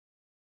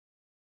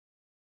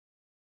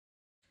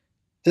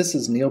This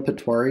is Neil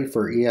Patwari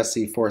for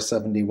ESE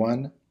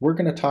 471. We're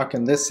going to talk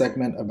in this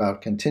segment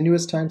about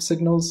continuous time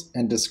signals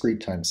and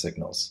discrete time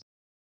signals.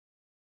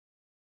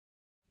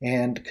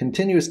 And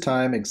continuous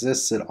time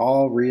exists at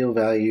all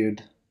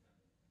real-valued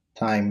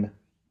time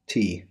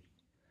t.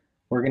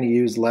 We're going to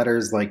use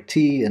letters like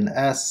t and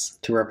s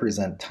to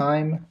represent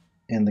time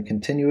in the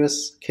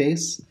continuous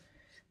case,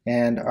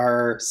 and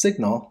our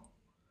signal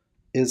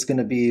is going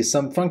to be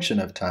some function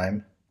of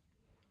time.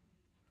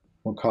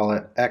 We'll call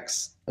it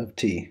x of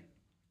t,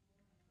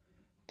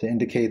 to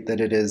indicate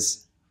that it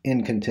is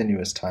in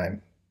continuous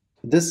time.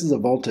 This is a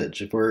voltage.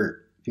 If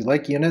you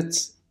like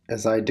units,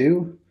 as I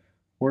do,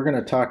 we're going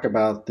to talk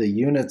about the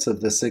units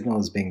of the signal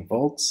as being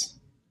volts,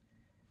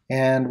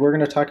 and we're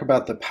going to talk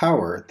about the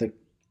power, the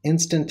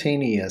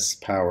instantaneous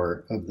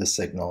power of the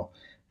signal,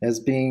 as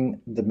being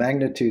the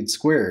magnitude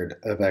squared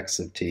of x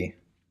of t.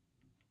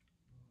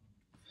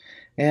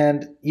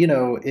 And,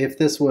 if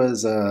this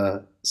was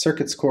a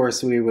circuits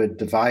course, we would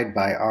divide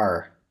by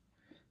R,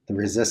 the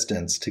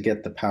resistance, to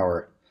get the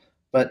power.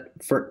 But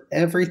for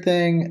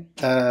everything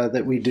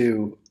that we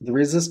do, the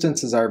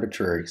resistance is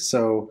arbitrary.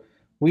 So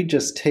we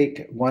just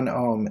take 1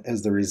 ohm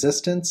as the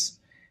resistance.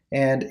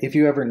 And if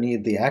you ever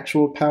need the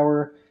actual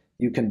power,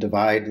 you can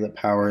divide the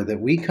power that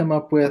we come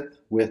up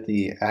with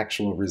the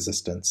actual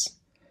resistance.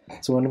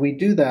 So when we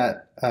do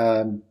that,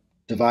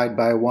 divide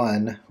by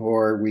 1,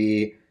 or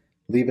we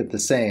leave it the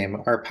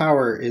same, our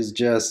power is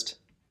just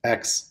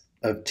x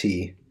of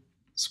t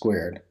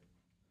squared.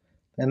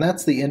 And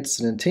that's the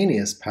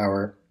instantaneous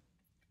power.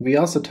 We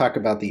also talk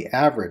about the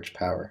average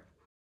power.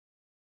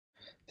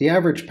 The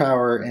average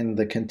power in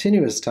the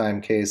continuous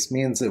time case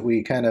means that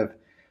we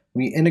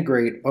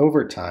integrate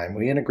over time.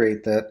 We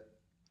integrate that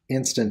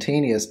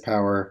instantaneous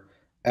power,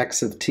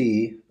 x of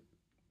t,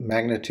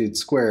 magnitude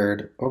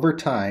squared, over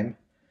time.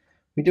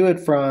 We do it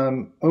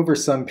from over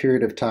some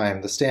period of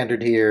time. The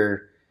standard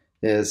here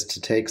is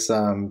to take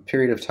some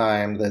period of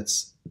time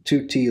that's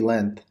 2t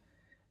length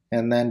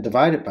and then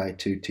divide it by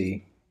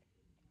 2t.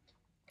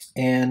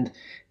 And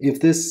if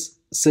this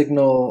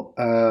signal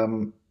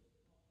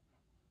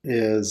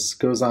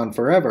goes on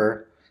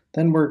forever,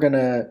 then we're going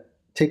to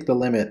take the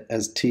limit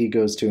as t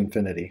goes to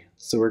infinity.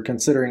 So we're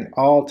considering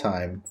all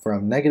time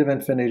from negative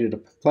infinity to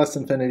plus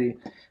infinity,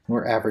 and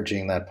we're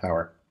averaging that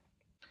power.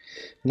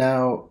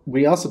 Now,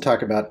 we also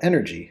talk about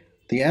energy.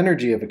 The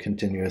energy of a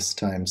continuous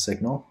time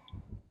signal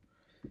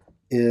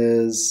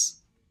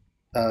is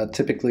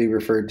typically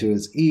referred to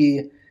as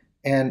E,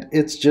 and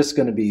it's just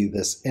going to be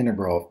this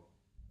integral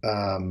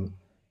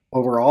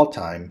over all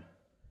time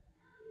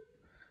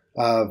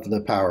of the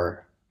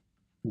power,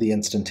 the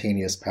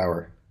instantaneous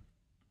power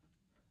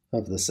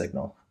of the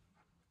signal.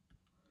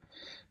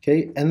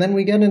 Okay, and then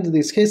we get into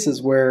these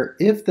cases where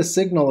if the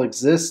signal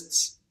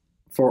exists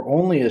for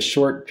only a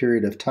short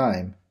period of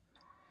time,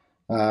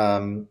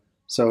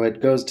 so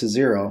it goes to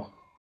 0,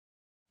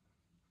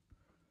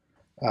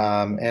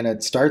 and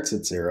it starts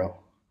at 0,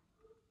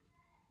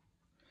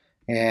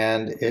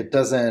 and it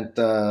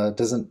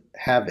doesn't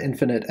have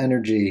infinite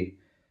energy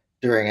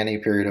during any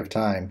period of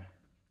time,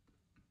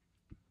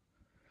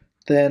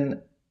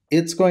 then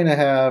this is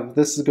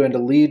going to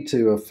lead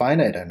to a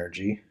finite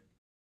energy,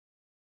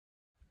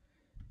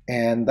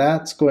 and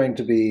that's going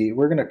to be,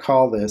 we're going to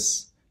call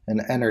this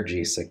an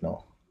energy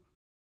signal.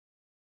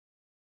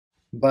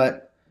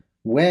 But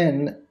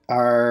when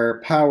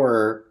our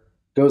power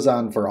goes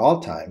on for all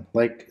time,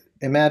 like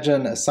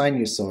imagine a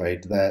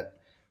sinusoid that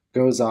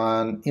goes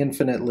on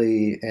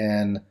infinitely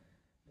in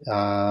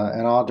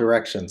all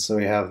directions. So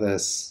we have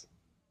this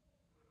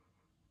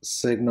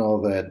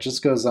signal that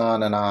just goes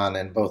on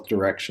in both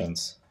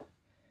directions.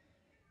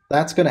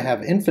 That's going to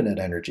have infinite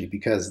energy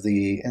because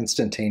the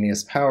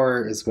instantaneous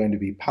power is going to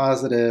be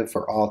positive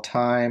for all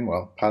time,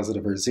 well,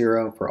 positive or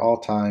 0 for all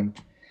time.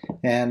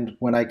 And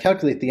when I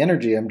calculate the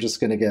energy, I'm just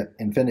going to get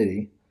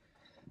infinity.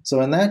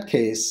 So in that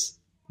case,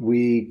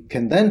 we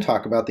can then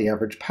talk about the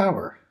average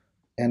power.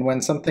 And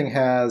when something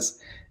has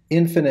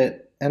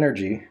infinite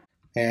energy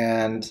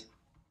and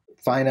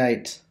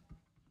finite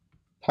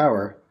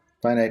power,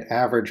 finite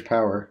average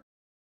power,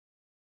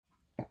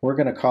 we're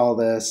going to call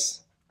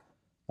this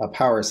a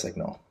power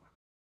signal.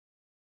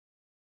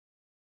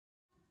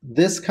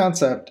 This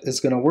concept is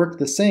going to work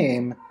the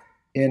same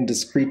in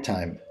discrete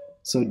time.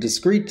 So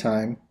discrete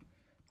time,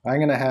 I'm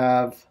going to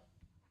have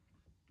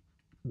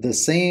the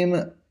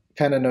same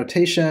kind of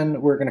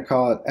notation. We're going to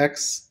call it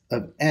x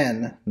of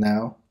n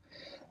now.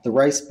 The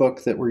Rice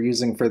book that we're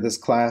using for this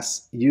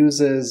class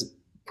uses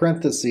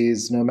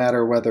parentheses no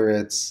matter whether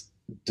it's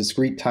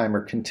discrete time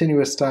or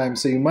continuous time,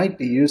 so you might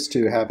be used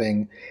to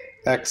having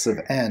x of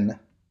n,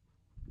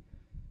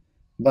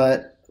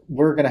 but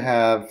we're going to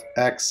have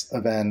x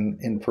of n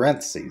in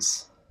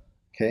parentheses,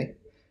 okay?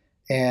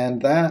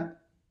 And that,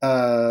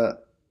 the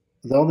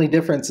only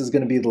difference is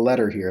going to be the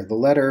letter here. The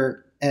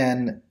letter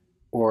n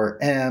or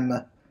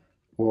m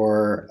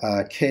or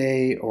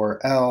k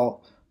or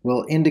l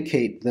will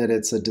indicate that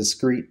it's a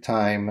discrete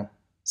time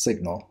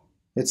signal.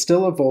 It's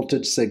still a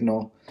voltage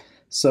signal,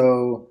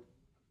 so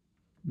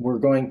we're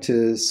going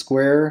to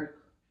square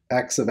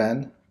x of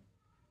n,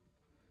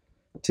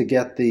 to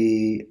get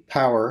the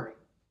power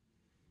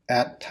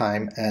at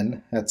time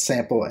n, at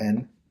sample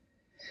n,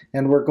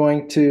 and we're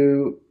going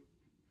to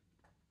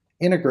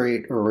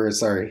integrate, or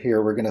sorry,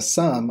 here we're going to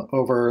sum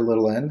over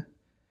little n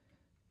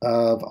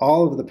of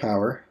all of the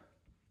power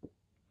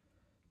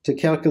to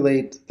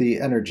calculate the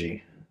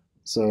energy.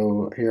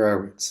 So here I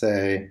would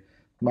say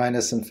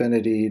minus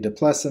infinity to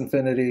plus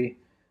infinity,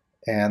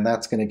 and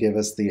that's going to give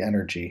us the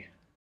energy.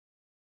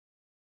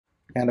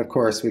 And of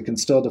course, we can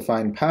still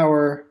define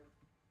power.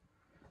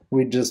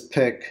 We just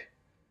pick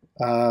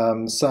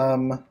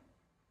some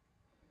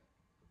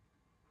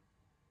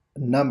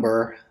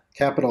number,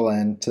 capital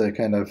N, to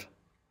kind of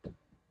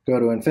go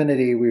to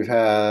infinity. We'd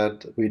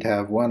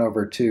have 1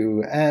 over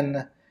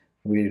 2n.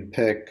 We'd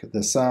pick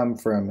the sum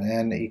from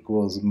n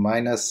equals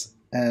minus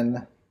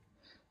n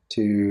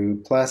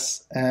to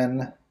plus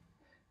n.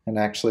 And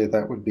actually,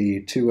 that would be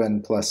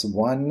 2n plus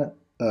 1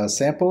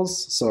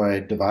 samples. So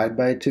I divide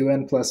by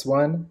 2n plus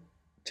 1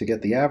 to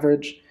get the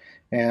average.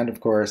 And of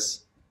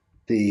course,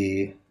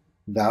 the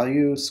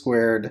value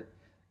squared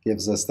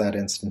gives us that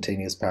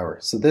instantaneous power.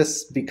 So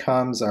this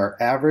becomes our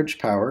average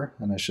power,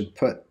 and I should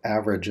put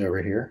average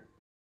over here.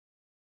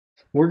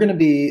 We're going to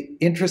be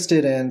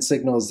interested in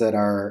signals that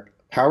are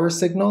power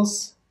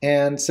signals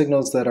and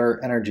signals that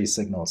are energy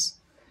signals.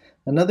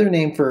 Another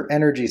name for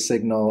energy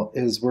signal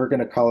is we're going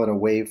to call it a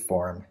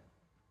waveform.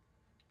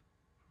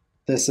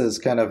 This is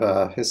kind of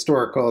a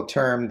historical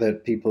term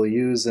that people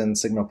use in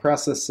signal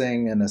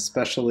processing and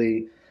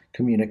especially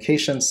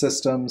communication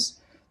systems.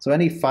 So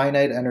any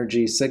finite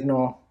energy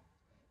signal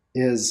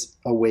is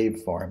a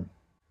waveform.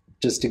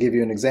 Just to give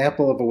you an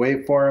example of a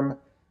waveform,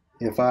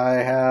 if I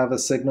have a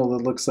signal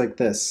that looks like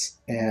this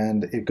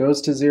and it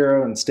goes to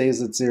 0 and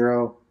stays at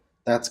 0,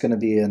 that's going to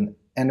be an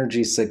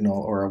energy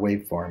signal or a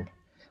waveform.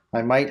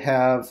 I might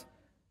have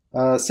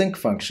a sync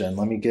function.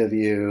 Let me give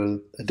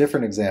you a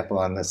different example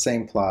on the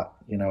same plot.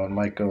 It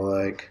might go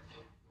like,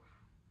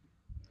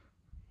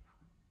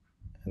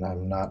 and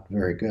I'm not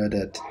very good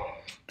at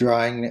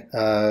drawing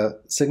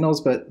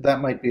signals, but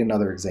that might be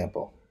another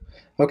example.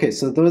 Okay,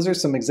 so those are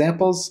some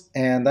examples,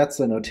 and that's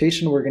the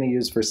notation we're going to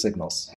use for signals.